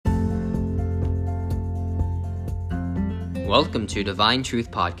Welcome to Divine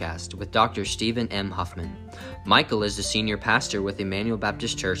Truth Podcast with Dr. Stephen M. Huffman. Michael is the senior pastor with Emmanuel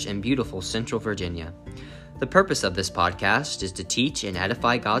Baptist Church in beautiful Central Virginia. The purpose of this podcast is to teach and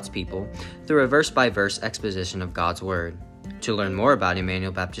edify God's people through a verse-by-verse exposition of God's Word. To learn more about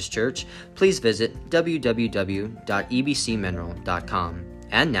Emmanuel Baptist Church, please visit www.ebcmineral.com.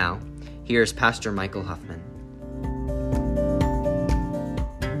 And now, here's Pastor Michael Huffman.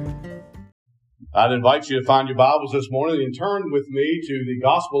 I'd invite you to find your Bibles this morning and turn with me to the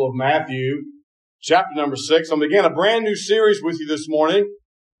Gospel of Matthew, chapter number 6. I'm beginning a brand new series with you this morning,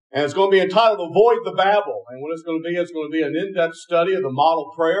 and it's going to be entitled Avoid the Babble. And what it's going to be an in-depth study of the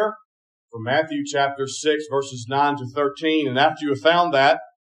model prayer from Matthew chapter 6, verses 9 to 13. And after you have found that,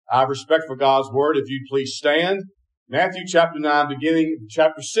 I have respect for God's Word. If you'd please stand. Matthew chapter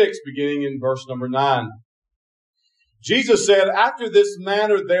 6, beginning in verse number 9. Jesus said, "After this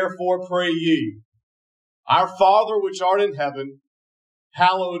manner therefore pray ye, Our Father which art in heaven,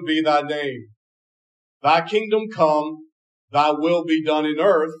 hallowed be thy name. Thy kingdom come, thy will be done in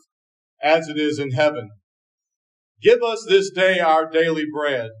earth as it is in heaven. Give us this day our daily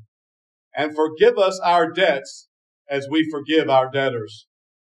bread, and forgive us our debts as we forgive our debtors.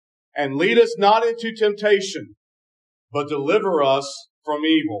 And lead us not into temptation, but deliver us from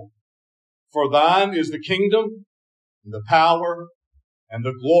evil. For thine is the kingdom, and the power, and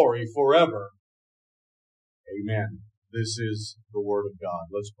the glory forever. Amen." This is the Word of God.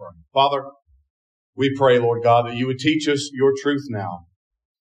 Let's pray. Father, we pray, Lord God, that you would teach us your truth now.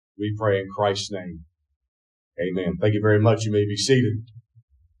 We pray in Christ's name. Amen. Thank you very much. You may be seated.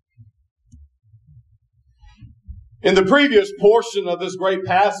 In the previous portion of this great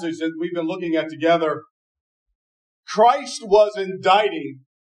passage that we've been looking at together, Christ was indicting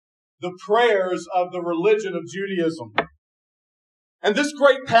the prayers of the religion of Judaism. And this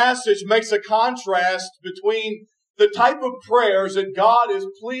great passage makes a contrast between the type of prayers that God is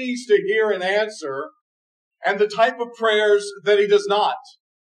pleased to hear and answer and the type of prayers that He does not.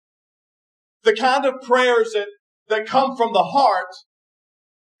 The kind of prayers that come from the heart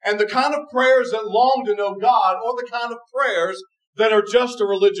and the kind of prayers that long to know God, or the kind of prayers that are just a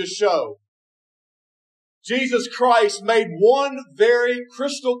religious show. Jesus Christ made one very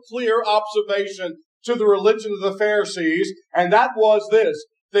crystal clear observation to the religion of the Pharisees, and that was this,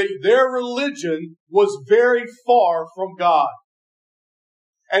 that their religion was very far from God.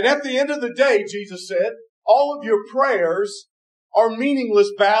 And at the end of the day, Jesus said, all of your prayers are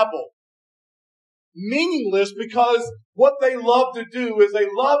meaningless babble. Meaningless because what they love to do is they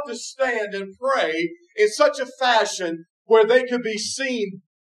love to stand and pray in such a fashion where they could be seen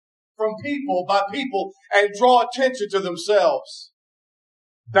by people and draw attention to themselves.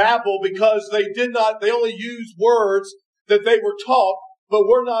 Babble because they only used words that they were taught, but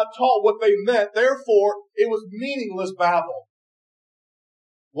were not taught what they meant. Therefore, it was meaningless babble.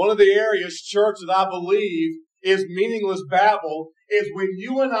 One of the areas, church, that I believe is meaningless babble is when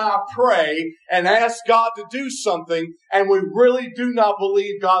you and I pray and ask God to do something and we really do not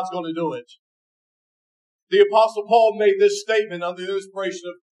believe God's going to do it. The Apostle Paul made this statement under the inspiration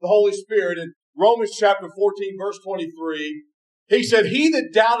of the Holy Spirit in Romans chapter 14, verse 23. He said, "He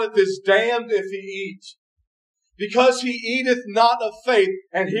that doubteth is damned if he eat, because he eateth not of faith."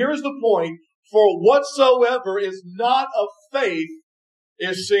 And here is the point, "For whatsoever is not of faith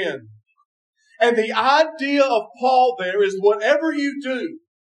is sin." And the idea of Paul there is whatever you do,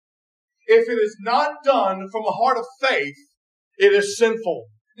 if it is not done from a heart of faith, it is sinful.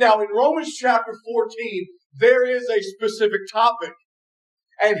 Now in Romans chapter 14, there is a specific topic.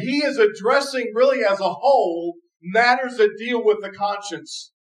 And he is addressing really as a whole matters that deal with the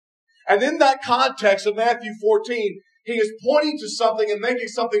conscience. And in that context of Matthew 14, he is pointing to something and making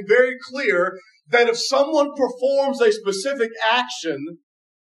something very clear that if someone performs a specific action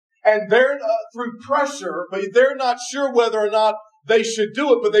and they're through pressure, but they're not sure whether or not they should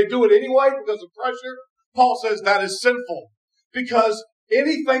do it, but they do it anyway because of pressure, Paul says that is sinful. Because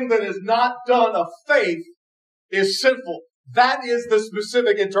anything that is not done of faith is sinful. That is the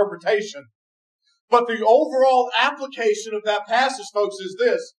specific interpretation. But the overall application of that passage, folks, is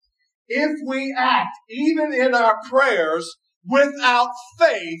this. If we act, even in our prayers, without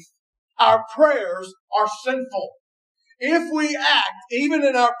faith, our prayers are sinful. If we act, even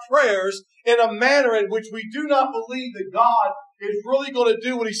in our prayers, in a manner in which we do not believe that God is really going to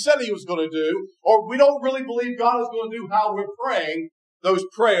do what He said He was going to do, or we don't really believe God is going to do how we're praying, those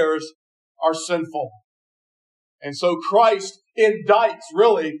prayers are sinful. And so Christ indicts,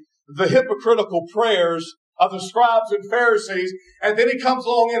 really, the hypocritical prayers of the scribes and Pharisees. And then He comes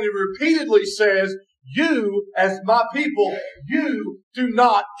along and He repeatedly says, you, as my people, you do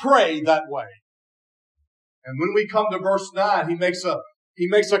not pray that way. And when we come to verse 9, he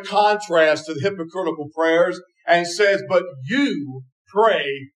makes a contrast to the hypocritical prayers and says, but you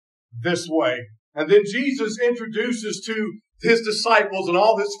pray this way. And then Jesus introduces to his disciples and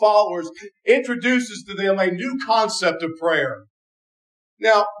all his followers, introduces to them a new concept of prayer.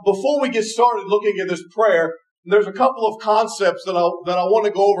 Now, before we get started looking at this prayer, there's a couple of concepts that I want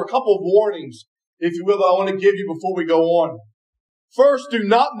to go over, a couple of warnings, if you will, that I want to give you before we go on. First, do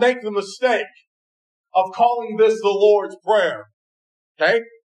not make the mistake of calling this the Lord's Prayer. Okay?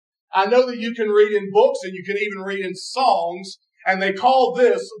 I know that you can read in books and you can even read in songs, and they call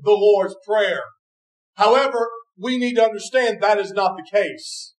this the Lord's Prayer. However, we need to understand that is not the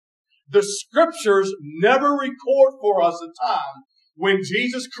case. The Scriptures never record for us a time when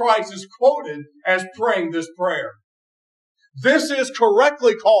Jesus Christ is quoted as praying this prayer. This is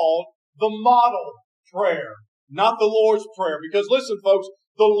correctly called the model prayer, not the Lord's Prayer. Because listen, folks,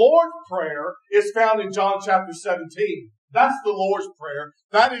 the Lord's Prayer is found in John chapter 17. That's the Lord's Prayer.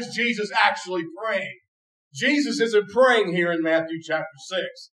 That is Jesus actually praying. Jesus isn't praying here in Matthew chapter 6.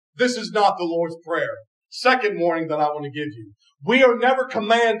 This is not the Lord's Prayer. Second warning that I want to give you. We are never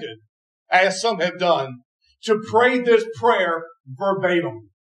commanded, as some have done, to pray this prayer verbatim.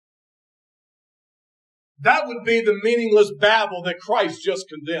 That would be the meaningless babble that Christ just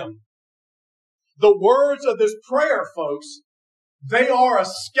condemned. The words of this prayer, folks, they are a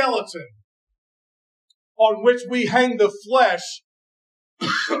skeleton on which we hang the flesh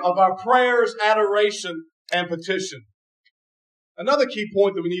of our prayers, adoration, and petition. Another key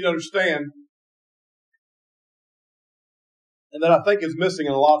point that we need to understand, and that I think is missing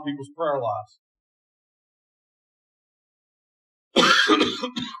in a lot of people's prayer lives.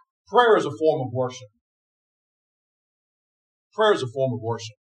 Prayer is a form of worship. Prayer is a form of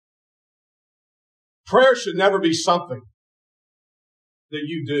worship. Prayer should never be something that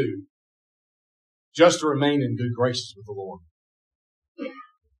you do just to remain in good graces with the Lord.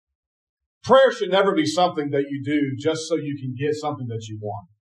 Prayer should never be something that you do just so you can get something that you want.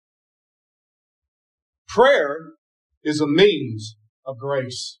 Prayer is a means of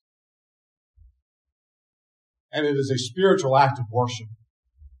grace. And it is a spiritual act of worship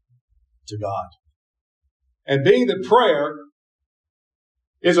to God. And being that prayer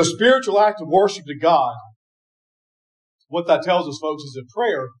is a spiritual act of worship to God, what that tells us, folks, is that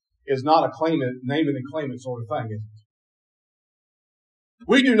prayer is not a claim it, name it and claim it sort of thing.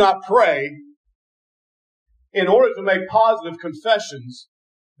 We do not pray in order to make positive confessions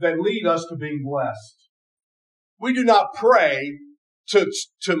that lead us to being blessed. We do not pray to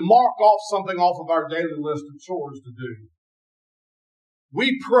mark off something off of our daily list of chores to do.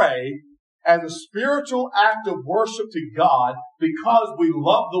 We pray as a spiritual act of worship to God because we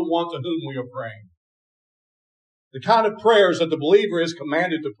love the one to whom we are praying. The kind of prayers that the believer is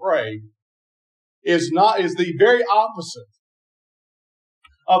commanded to pray is the very opposite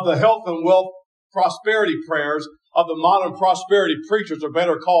of the health and wealth prosperity prayers of the modern prosperity preachers, are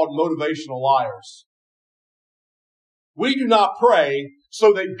better called motivational liars. We do not pray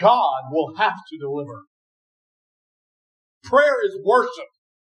so that God will have to deliver. Prayer is worship.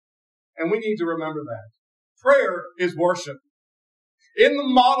 And we need to remember that. Prayer is worship. In the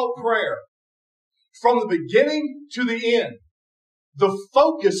model prayer, from the beginning to the end, the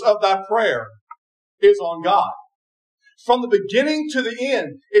focus of that prayer is on God. From the beginning to the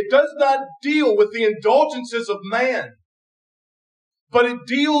end, it does not deal with the indulgences of man, but it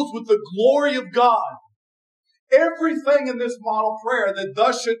deals with the glory of God. Everything in this model prayer that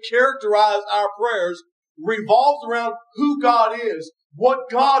thus should characterize our prayers revolves around who God is, what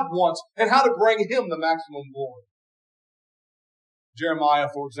God wants, and how to bring Him the maximum glory. Jeremiah,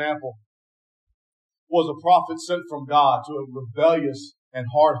 for example, was a prophet sent from God to a rebellious and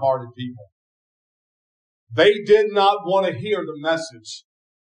hard-hearted people. They did not want to hear the message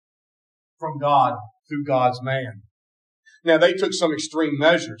from God through God's man. Now, they took some extreme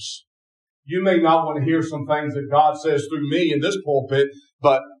measures. You may not want to hear some things that God says through me in this pulpit,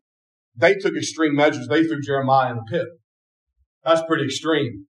 but they took extreme measures. They threw Jeremiah in the pit. That's pretty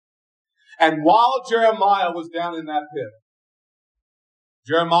extreme. And while Jeremiah was down in that pit,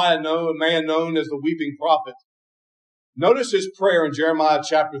 Jeremiah, a man known as the weeping prophet, notice his prayer in Jeremiah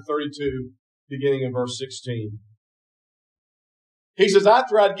chapter 32, beginning in verse 16. He says,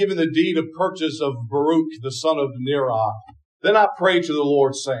 after I'd given the deed of purchase of Baruch, the son of Neriah, then I prayed to the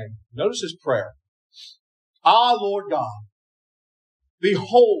Lord, saying, notice his prayer. Ah, Lord God,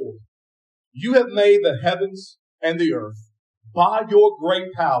 behold, you have made the heavens and the earth by your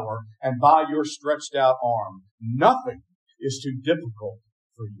great power and by your stretched out arm. Nothing is too difficult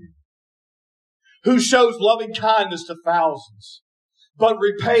for you. Who shows loving kindness to thousands, but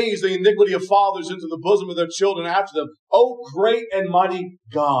repays the iniquity of fathers into the bosom of their children after them. O great and mighty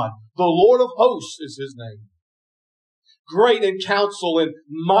God, the Lord of hosts is his name. Great in counsel and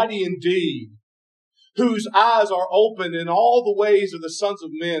mighty in deed, whose eyes are open in all the ways of the sons of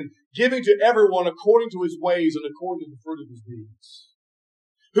men, giving to everyone according to his ways and according to the fruit of his deeds.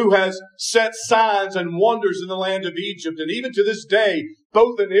 Who has set signs and wonders in the land of Egypt, and even to this day,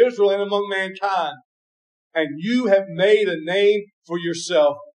 both in Israel and among mankind. And you have made a name for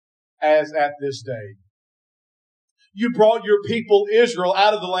yourself as at this day. You brought your people Israel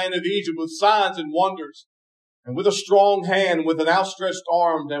out of the land of Egypt with signs and wonders, and with a strong hand, with an outstretched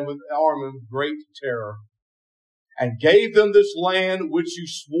arm, and with great terror, and gave them this land which you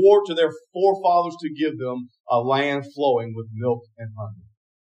swore to their forefathers to give them, a land flowing with milk and honey.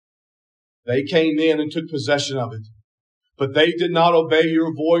 They came in and took possession of it, but they did not obey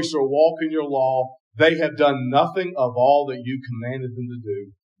your voice or walk in your law. They have done nothing of all that you commanded them to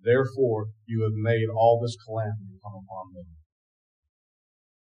do. Therefore, you have made all this calamity come upon them.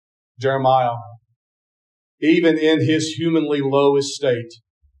 Jeremiah, even in his humanly low estate,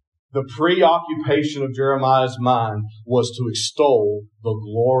 the preoccupation of Jeremiah's mind was to extol the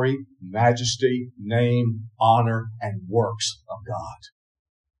glory, majesty, name, honor, and works of God.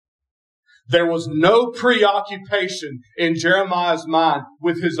 There was no preoccupation in Jeremiah's mind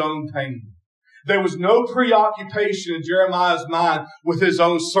with his own pain. There was no preoccupation in Jeremiah's mind with his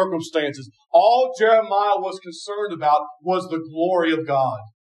own circumstances. All Jeremiah was concerned about was the glory of God.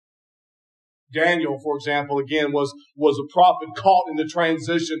 Daniel, for example, again, was a prophet caught in the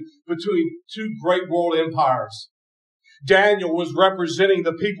transition between two great world empires. Daniel was representing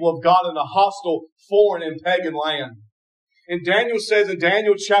the people of God in a hostile, foreign, and pagan land. And Daniel says in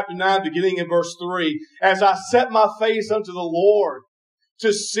Daniel chapter 9, beginning in verse 3, as I set my face unto the Lord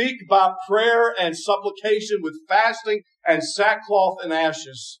to seek by prayer and supplication with fasting and sackcloth and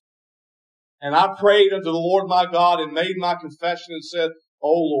ashes. And I prayed unto the Lord my God and made my confession and said,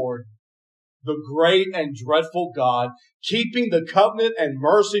 O Lord, the great and dreadful God, keeping the covenant and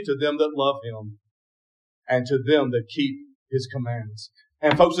mercy to them that love him and to them that keep his commandments.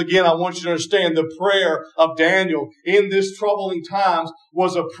 And folks, again, I want you to understand the prayer of Daniel in this troubling times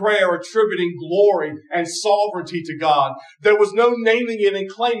was a prayer attributing glory and sovereignty to God. There was no naming it and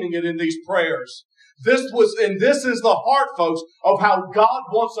claiming it in these prayers. This is the heart, folks, of how God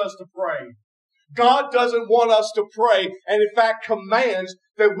wants us to pray. God doesn't want us to pray, and in fact commands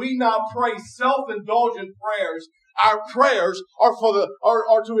that we not pray self-indulgent prayers. Our prayers are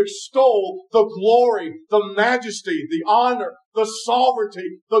are to extol the glory, the majesty, the honor, the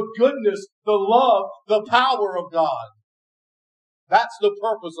sovereignty, the goodness, the love, the power of God. That's the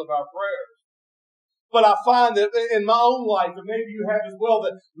purpose of our prayers. But I find that in my own life, and maybe you have as well,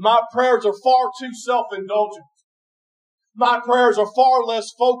 that my prayers are far too self-indulgent. My prayers are far less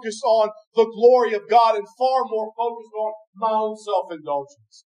focused on the glory of God and far more focused on my own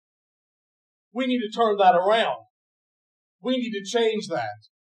self-indulgence. We need to turn that around. We need to change that.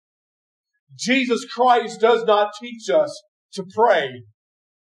 Jesus Christ does not teach us to pray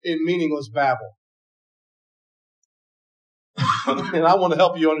in meaningless babble. And I want to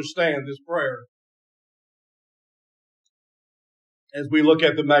help you understand this prayer as we look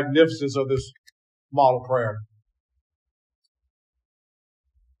at the magnificence of this model prayer.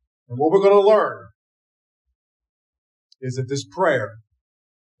 And what we're going to learn is that this prayer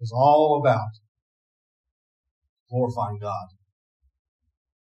is all about glorifying God.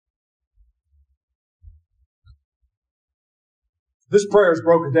 This prayer is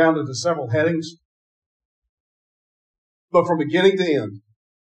broken down into several headings, but from beginning to end,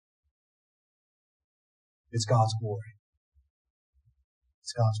 it's God's glory.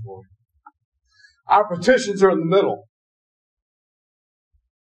 It's God's glory. Our petitions are in the middle,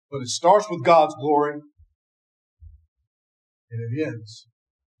 but it starts with God's glory, and it ends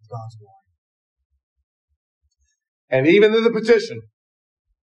with God's glory. And even in the petition,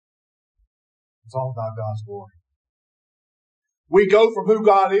 it's all about God's glory. We go from who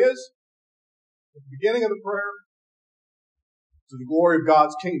God is at the beginning of the prayer to the glory of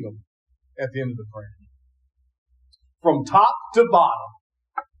God's kingdom at the end of the prayer. From top to bottom,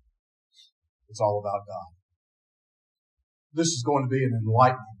 it's all about God. This is going to be an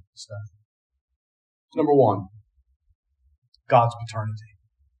enlightening study. Number one, God's paternity.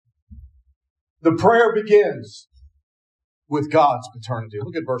 The prayer begins with God's paternity.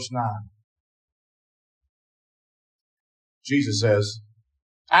 Look at verse 9. Jesus says,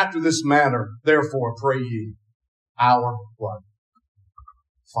 after this manner, therefore, pray ye, our what?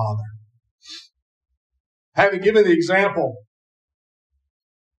 Father. Having given the example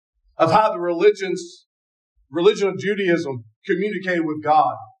of how the religions religion of Judaism communicated with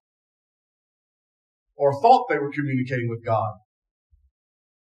God, or thought they were communicating with God.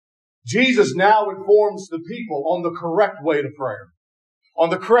 Jesus now informs the people on the correct way to prayer, on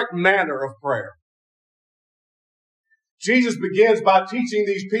the correct manner of prayer. Jesus begins by teaching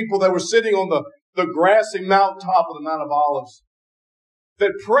these people that were sitting on the grassy mountaintop of the Mount of Olives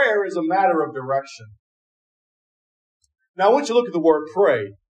that prayer is a matter of direction. Now, I want you to look at the word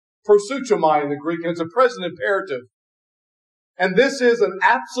pray. Proseuchomai in the Greek, and it's a present imperative. And this is an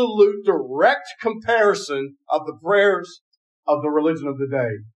absolute direct comparison of the prayers of the religion of the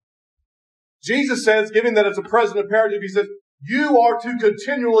day. Jesus says, given that it's a present imperative, he says, you are to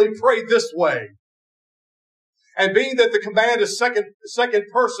continually pray this way. And being that the command is second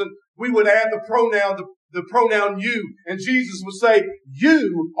person, we would add the pronoun you. And Jesus would say,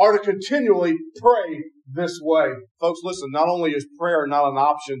 you are to continually pray this way. Folks, listen, not only is prayer not an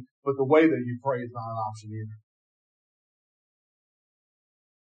option, but the way that you pray is not an option either.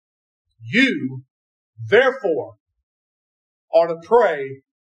 You, therefore, are to pray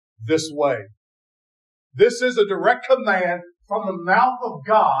this way. This is a direct command from the mouth of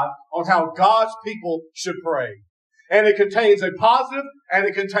God on how God's people should pray. And it contains a positive and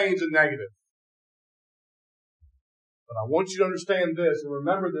it contains a negative. But I want you to understand this and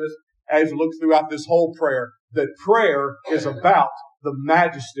remember this as you look throughout this whole prayer, that prayer is about the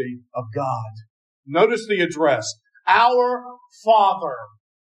majesty of God. Notice the address. Our Father,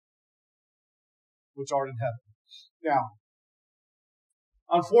 which art in heaven. Now,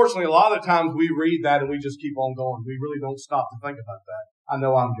 unfortunately, a lot of times we read that and we just keep on going. We really don't stop to think about that. I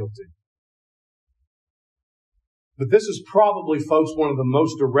know I'm guilty. But this is probably, folks, one of the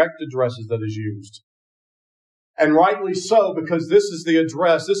most direct addresses that is used. And rightly so, because this is the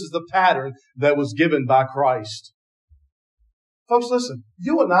address, this is the pattern that was given by Christ. Folks, listen,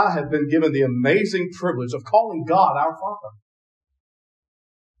 you and I have been given the amazing privilege of calling God our Father.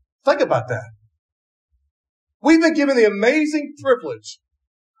 Think about that. We've been given the amazing privilege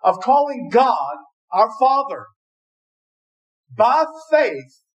of calling God our Father. By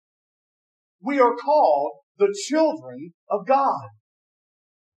faith, we are called the children of God.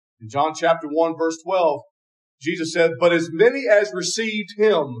 In John chapter 1, verse 12, Jesus said, but as many as received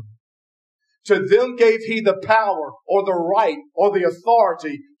Him, to them gave He the power or the right or the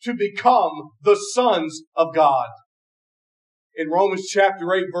authority to become the sons of God. In Romans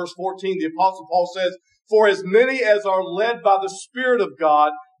chapter 8, verse 14, the Apostle Paul says, for as many as are led by the Spirit of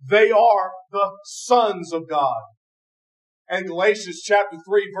God, they are the sons of God. And Galatians chapter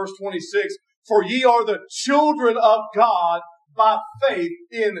 3, verse 26, for ye are the children of God by faith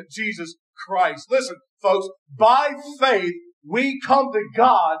in Jesus Christ. Listen, folks, by faith, we come to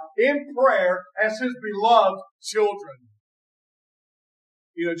God in prayer as His beloved children.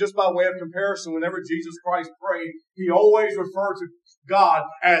 You know, just by way of comparison, whenever Jesus Christ prayed, He always referred to God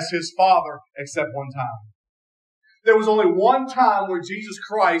as His Father, except one time. There was only one time where Jesus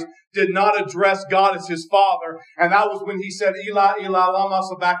Christ did not address God as His Father, and that was when He said, Eli, Eli, lama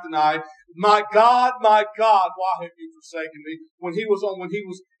sabachthani, my God, why have you forsaken me? When he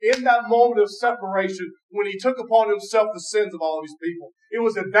was in that moment of separation, when He took upon Himself the sins of all of His people. It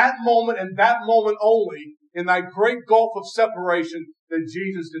was at that moment and that moment only, in that great gulf of separation, that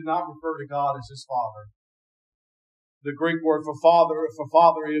Jesus did not refer to God as His Father. The Greek word for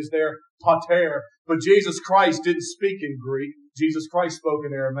father is there, pater. But Jesus Christ didn't speak in Greek. Jesus Christ spoke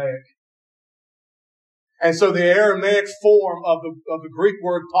in Aramaic. And so the Aramaic form of the Greek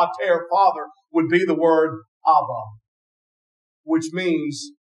word pater, father, would be the word Abba, which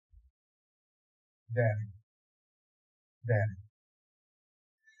means daddy. Daddy.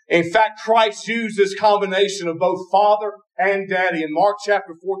 In fact, Christ used this combination of both father and daddy. In Mark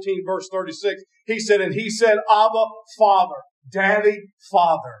chapter 14, verse 36, He said, Abba, Father, Daddy,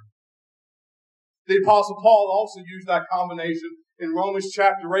 Father. The Apostle Paul also used that combination in Romans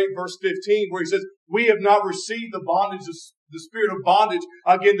chapter 8, verse 15, where he says, we have not received the spirit of bondage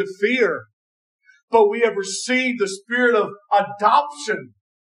again to fear, but we have received the spirit of adoption,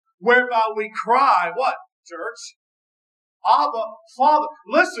 whereby we cry, what, church? Abba, Father.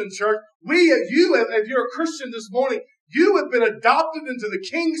 Listen, church, if you're a Christian this morning, you have been adopted into the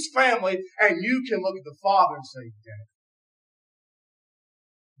King's family, and you can look at the Father and say, Dad.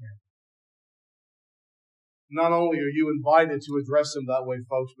 Not only are you invited to address Him that way,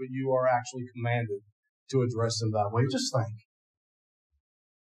 folks, but you are actually commanded to address Him that way. Just think.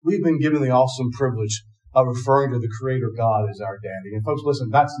 We've been given the awesome privilege of referring to the Creator God as our Daddy. And folks, listen,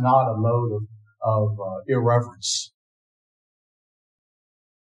 that's not a mode of irreverence.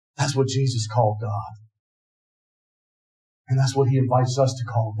 That's what Jesus called God. And that's what He invites us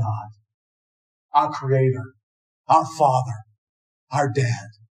to call God. Our Creator. our Father, our Dad.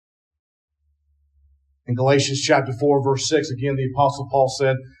 In Galatians chapter 4, verse 6, again, the Apostle Paul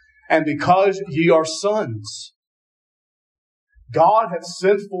said, "And because ye are sons, God hath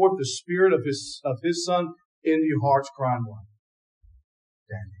sent forth the Spirit of His Son into your hearts, crying what?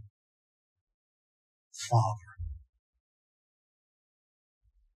 Daddy. Father."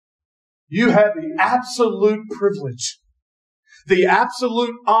 You have the absolute privilege, the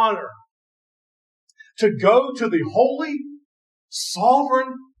absolute honor to go to the holy,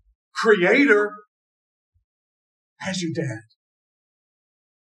 sovereign Creator as your dad.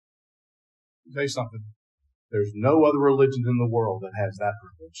 I'll tell you something. There's no other religion in the world that has that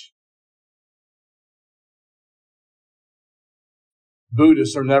privilege.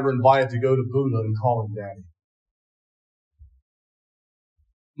 Buddhists are never invited to go to Buddha and call him daddy.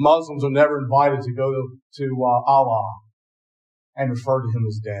 Muslims are never invited to go to Allah and refer to Him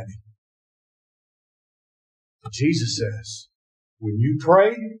as daddy. But Jesus says, when you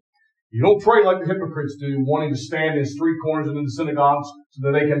pray, you don't pray like the hypocrites do, wanting to stand in street corners and in the synagogues so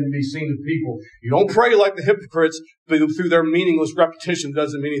that they can be seen of people. You don't pray like the hypocrites through their meaningless repetition that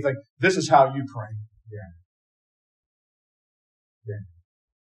doesn't mean anything. This is how you pray. Yeah.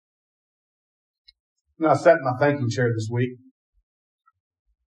 Now, I sat in my thinking chair this week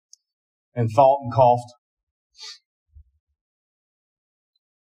and thought and coughed.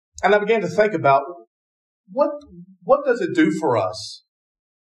 And I began to think about what does it do for us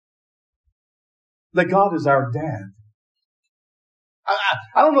that God is our dad?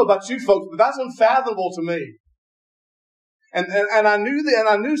 I don't know about you folks, but that's unfathomable to me. And I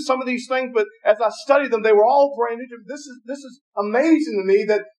knew some of these things, but as I studied them, they were all brand new to me. This is amazing to me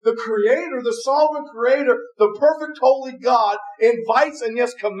that the Creator, the sovereign Creator, the perfect holy God invites and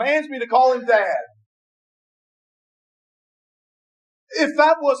yes, commands me to call Him Dad. If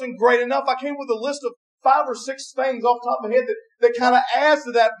that wasn't great enough, I came with a list of 5 or 6 things off the top of my head that kind of adds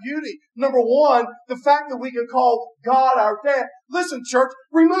to that beauty. Number one, the fact that we can call God our dad. Listen, church,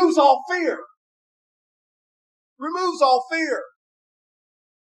 removes all fear. Removes all fear.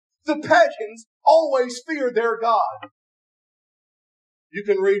 The pagans always feared their God. You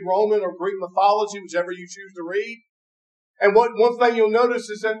can read Roman or Greek mythology, whichever you choose to read. And one thing you'll notice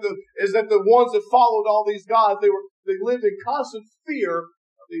is that the ones that followed all these gods, they lived in constant fear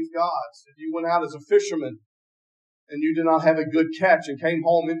of these gods. If you went out as a fisherman and you did not have a good catch and came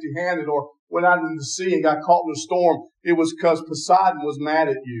home empty-handed, or went out into the sea and got caught in a storm, it was because Poseidon was mad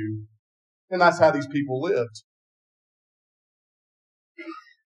at you. And that's how these people lived.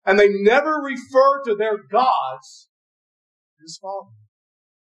 And they never referred to their gods as Father.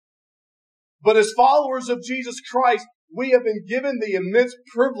 But as followers of Jesus Christ, we have been given the immense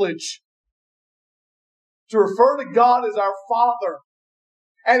privilege to refer to God as our Father.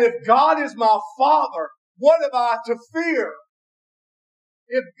 And if God is my Father, what have I to fear?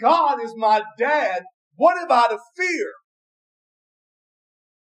 If God is my dad, what have I to fear?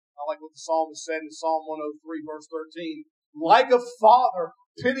 I like what the psalmist said in Psalm 103, verse 13. Like a father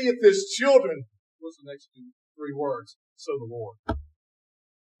pitieth his children. What's the next 3 words? So the Lord.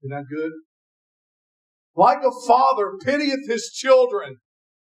 Isn't that good? Like a father pitieth his children.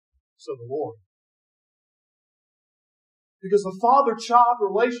 So the Lord. Because the father-child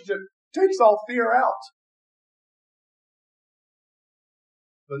relationship takes all fear out.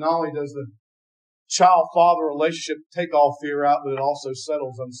 But not only does the child-father relationship take all fear out, but it also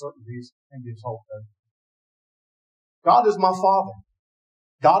settles uncertainties and gives hope. God is my Father.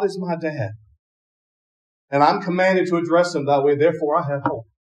 God is my dad. And I'm commanded to address Him that way. Therefore, I have hope.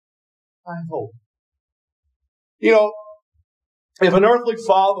 I have hope. You know, if an earthly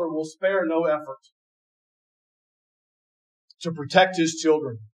father will spare no effort to protect his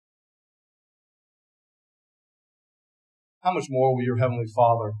children, how much more will your Heavenly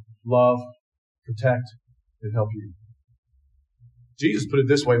Father love, protect, and help you? Jesus put it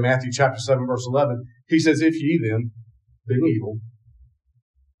this way, Matthew chapter 7, verse 11. He says, if ye then, being evil,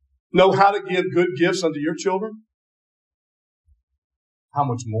 know how to give good gifts unto your children, how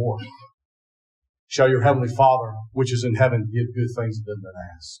much more shall your Heavenly Father, which is in heaven, give good things to them that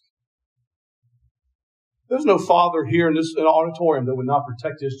ask? There's no father here in this auditorium that would not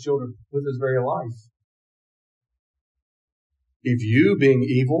protect his children with his very life. If you, being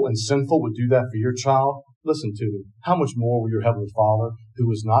evil and sinful, would do that for your child, listen to me. How much more will your Heavenly Father, who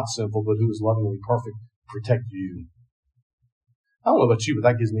is not sinful, but who is lovingly perfect, protect you? I don't know about you, but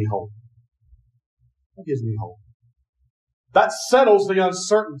that gives me hope. That gives me hope. That settles the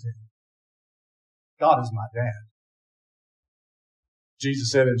uncertainty. God is my dad.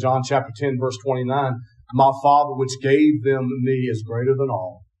 Jesus said in John chapter 10, verse 29, my Father which gave them me is greater than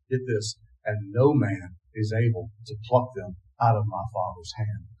all. Get this. And no man is able to pluck them out of my Father's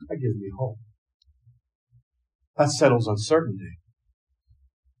hand. That gives me hope. That settles uncertainty.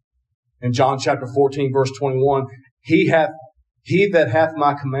 In John chapter 14, verse 21, He that hath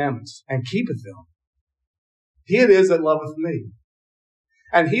my commandments and keepeth them, he it is that loveth me.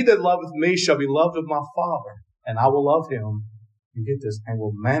 And he that loveth me shall be loved of my Father, and I will love him, and get this, and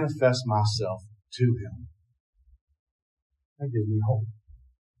will manifest myself to him. That gives me hope.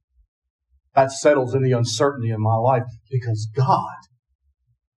 That settles any uncertainty in my life, because God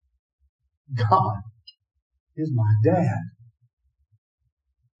is my dad.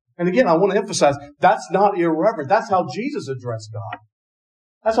 And again, I want to emphasize, that's not irreverent. That's how Jesus addressed God.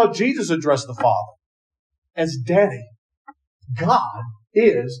 That's how Jesus addressed the Father. As Daddy. God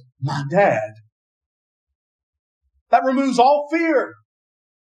is my dad. That removes all fear.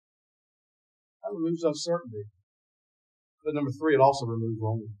 That removes uncertainty. But number 3, it also removes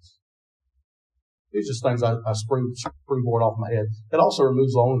loneliness. These are just things I springboard off my head. It also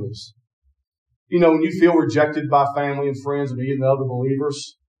removes loneliness. You know, when you feel rejected by family and friends and even other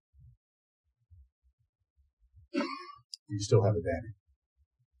believers, you still have a daddy.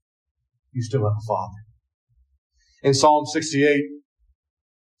 You still have a father. In Psalm 68,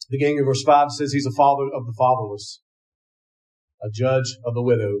 beginning of verse 5, it says, He's a father of the fatherless, a judge of the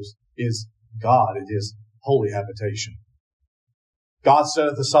widows, is God in His holy habitation. God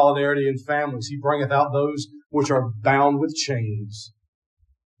setteth the solidarity in families. He bringeth out those which are bound with chains,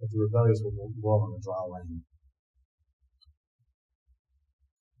 but the rebellious will dwell in a dry land.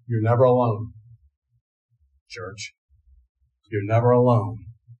 You're never alone, church. You're never alone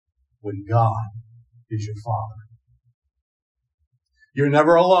when God is your Father. You're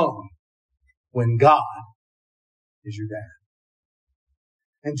never alone when God is your dad.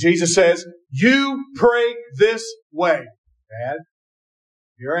 And Jesus says, you pray this way. Dad,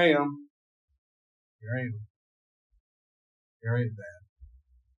 here I am. Here I am. Here I am, Dad.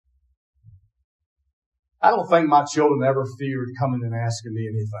 I don't think my children ever feared coming and asking me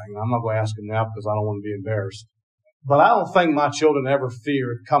anything. I'm not going to ask them now because I don't want to be embarrassed. But I don't think my children ever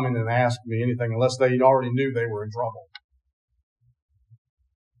feared coming and asking me anything unless they already knew they were in trouble.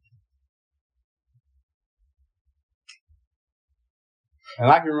 And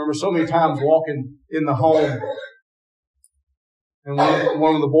I can remember so many times walking in the home and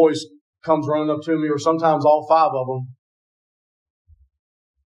one of the boys comes running up to me, or sometimes all 5 of them,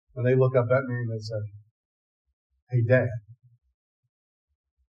 and they look up at me and they say, hey, Dad,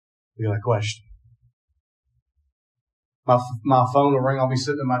 we got a question. My phone will ring. I'll be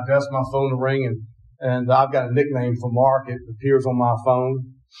sitting at my desk, my phone will ring, and I've got a nickname for Mark. It appears on my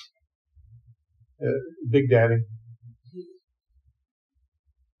phone. Big Daddy.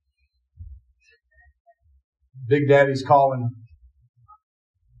 Big Daddy's calling.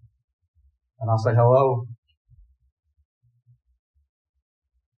 And I'll say, hello.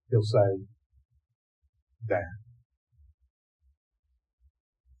 He'll say, Dad.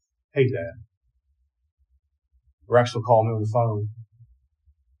 Hey, Dad. Rex will call me on the phone.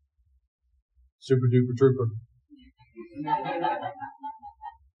 Super duper trooper.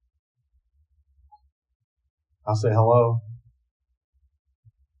 I'll say, hello.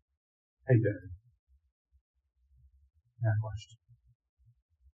 Hey, Dad. That question.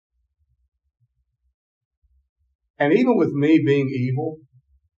 And even with me being evil,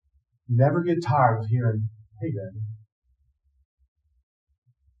 never get tired of hearing, hey, Daddy.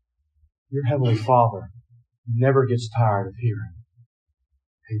 Your Heavenly Father never gets tired of hearing,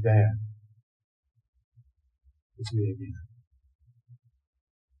 hey, Dad, it's me again.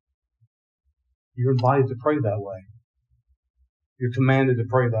 You're invited to pray that way. You're commanded to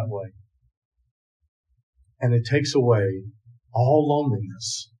pray that way. And it takes away all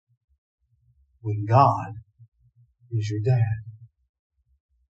loneliness when God is your dad.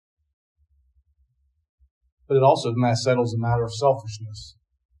 But it also settles the matter of selfishness.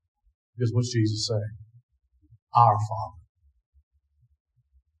 Because what's Jesus saying? Our Father.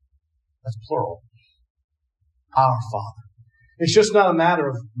 That's plural. Our Father. It's just not a matter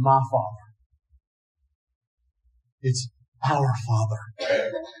of my Father. It's our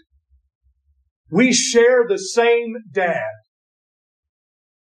Father. We share the same dad.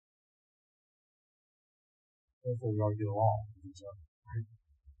 Therefore, we ought to get along with each other. Right?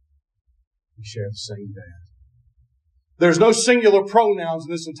 We share the same dad. There's no singular pronouns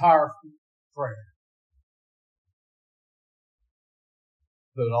in this entire prayer.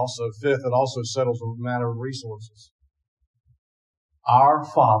 But it also, fifth, it also settles the matter of resources. Our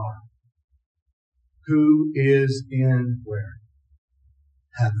Father, who is in where?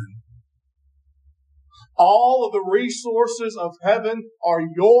 Heaven. All of the resources of heaven are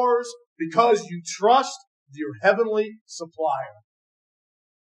yours because you trust your heavenly supplier.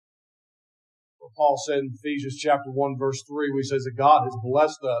 What Paul said in Ephesians chapter 1, verse 3, where he says that God has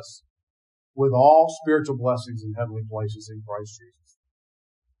blessed us with all spiritual blessings in heavenly places in Christ Jesus.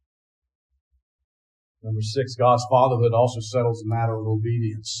 Number 6, God's fatherhood also settles the matter of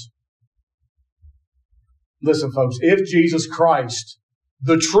obedience. Listen, folks, if Jesus Christ,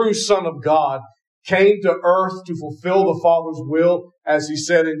 the true Son of God, came to earth to fulfill the Father's will, as he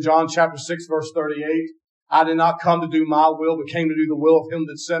said in John chapter 6, verse 38, I did not come to do my will, but came to do the will of him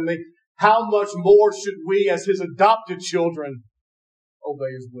that sent me. How much more should we, as his adopted children,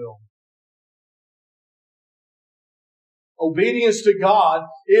 obey his will? Obedience to God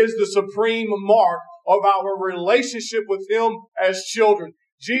is the supreme mark of our relationship with him as children.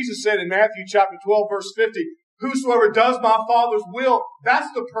 Jesus said in Matthew chapter 12, verse 50, whosoever does my Father's will,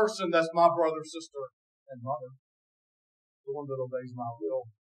 that's the person that's my brother, sister, and mother. The one that obeys my will.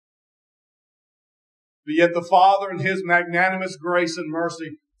 But yet the Father in his magnanimous grace and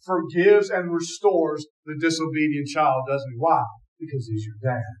mercy forgives and restores the disobedient child, doesn't he? Why? Because he's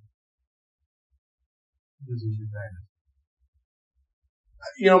your dad. Because he's your dad.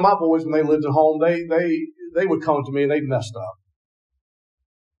 You know, my boys, when they lived at home, they would come to me and they'd messed up.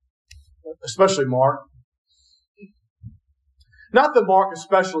 Especially Mark. Not that Mark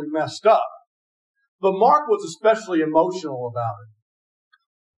especially messed up, but Mark was especially emotional about it.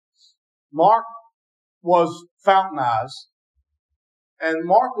 Mark was fountainized, and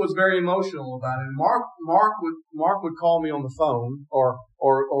Mark was very emotional about it. Mark would call me on the phone or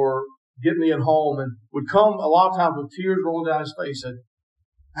get me at home and would come a lot of times with tears rolling down his face,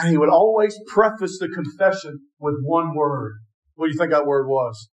 and he would always preface the confession with one word. What do you think that word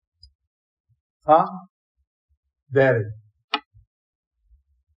was? Huh? Daddy.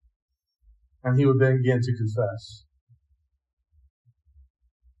 And he would then begin to confess.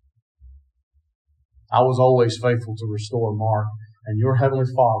 I was always faithful to restore Mark, and your Heavenly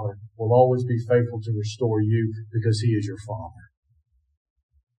Father will always be faithful to restore you because He is your Father.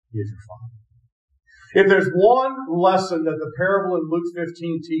 He is your Father. If there's one lesson that the parable in Luke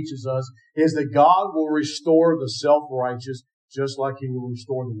 15 teaches us, is that God will restore the self-righteous just like He will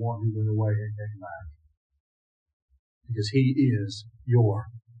restore the one who went away and came back. Because He is your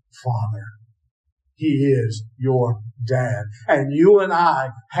Father. He is your dad. And you and I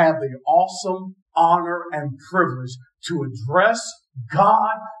have the awesome honor and privilege to address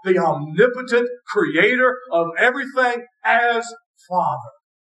God, the omnipotent creator of everything, as Father.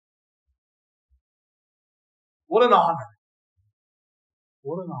 What an honor.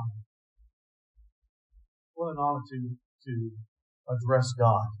 What an honor. What an honor to address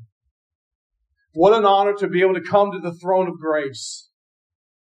God. What an honor to be able to come to the throne of grace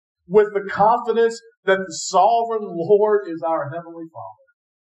with the confidence that the sovereign Lord is our Heavenly Father.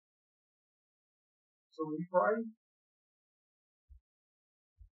 So when you pray,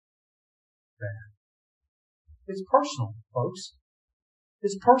 it's personal, folks.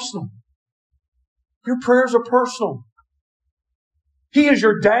 It's personal. Your prayers are personal. He is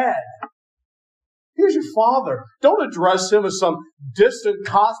your dad. He is your Father. Don't address Him as some distant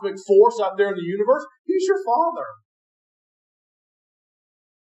cosmic force out there in the universe. He's your Father.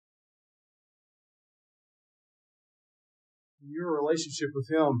 Your relationship with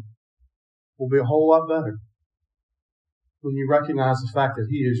Him will be a whole lot better when you recognize the fact that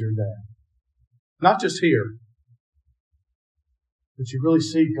He is your dad. Not just here, but you really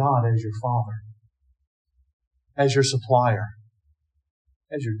see God as your Father, as your supplier,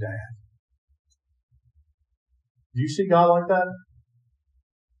 as your dad. Do you see God like that?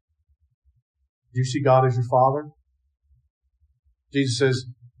 Do you see God as your Father? Jesus says,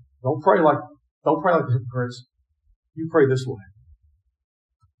 don't pray like the hypocrites. You pray this way.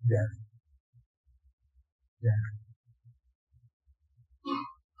 Daddy. Daddy.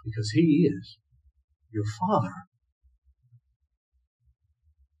 Because He is your Father.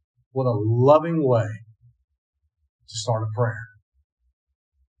 What a loving way to start a prayer.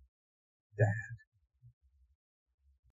 Dad.